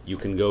 You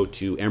can go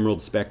to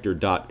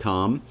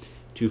emeraldspecter.com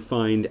to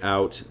find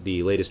out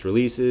the latest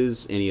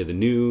releases, any of the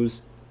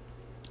news,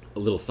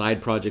 little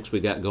side projects we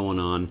got going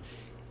on,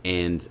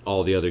 and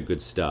all the other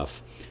good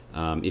stuff.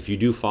 If you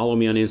do follow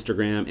me on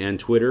Instagram and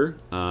Twitter,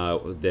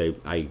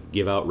 I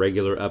give out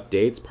regular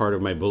updates. Part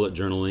of my bullet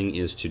journaling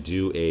is to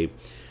do a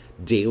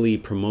daily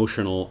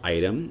promotional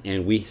item,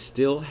 and we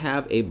still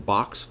have a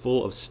box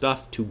full of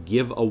stuff to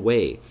give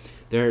away.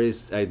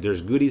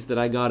 There's goodies that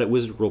I got at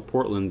Wizard World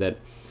Portland that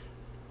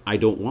I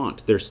don't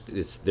want.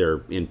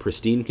 They're in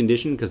pristine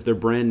condition because they're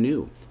brand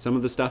new. Some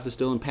of the stuff is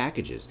still in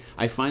packages.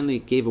 I finally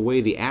gave away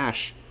the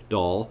Ash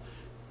doll,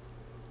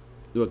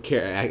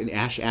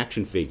 Ash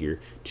action figure,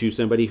 to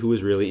somebody who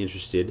was really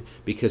interested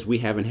because we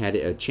haven't had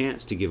a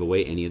chance to give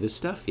away any of this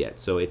stuff yet.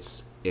 So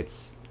it's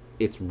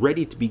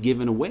ready to be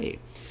given away.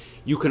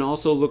 You can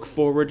also look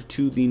forward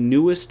to the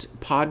newest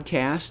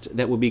podcast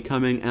that will be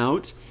coming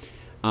out.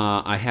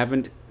 I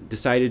haven't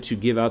decided to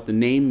give out the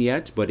name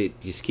yet, but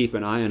just keep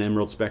an eye on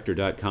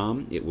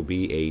emeraldspecter.com. It will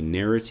be a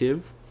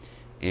narrative,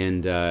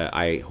 and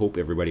I hope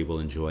everybody will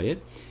enjoy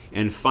it.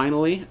 And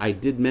finally, I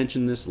did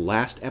mention this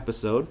last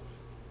episode,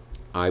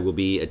 I will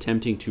be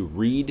attempting to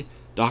read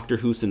Doctor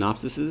Who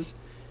synopsises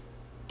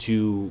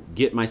to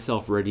get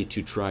myself ready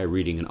to try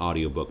reading an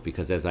audiobook,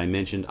 because as I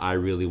mentioned, I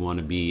really want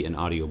to be an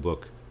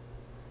audiobook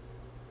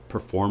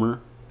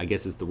performer, I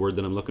guess is the word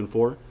that I'm looking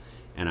for.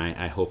 And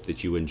I hope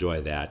that you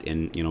enjoy that.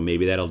 And,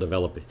 maybe that'll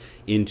develop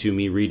into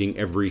me reading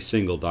every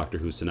single Doctor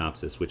Who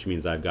synopsis, which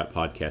means I've got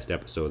podcast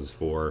episodes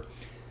for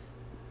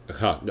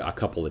a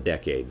couple of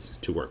decades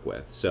to work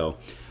with. So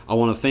I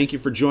want to thank you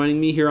for joining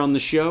me here on the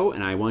show,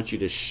 and I want you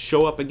to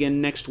show up again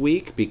next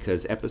week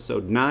because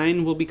episode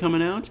 9 will be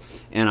coming out,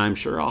 and I'm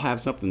sure I'll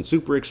have something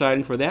super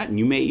exciting for that, and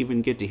you may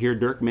even get to hear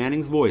Dirk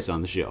Manning's voice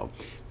on the show.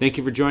 Thank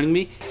you for joining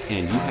me,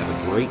 and you have a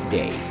great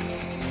day.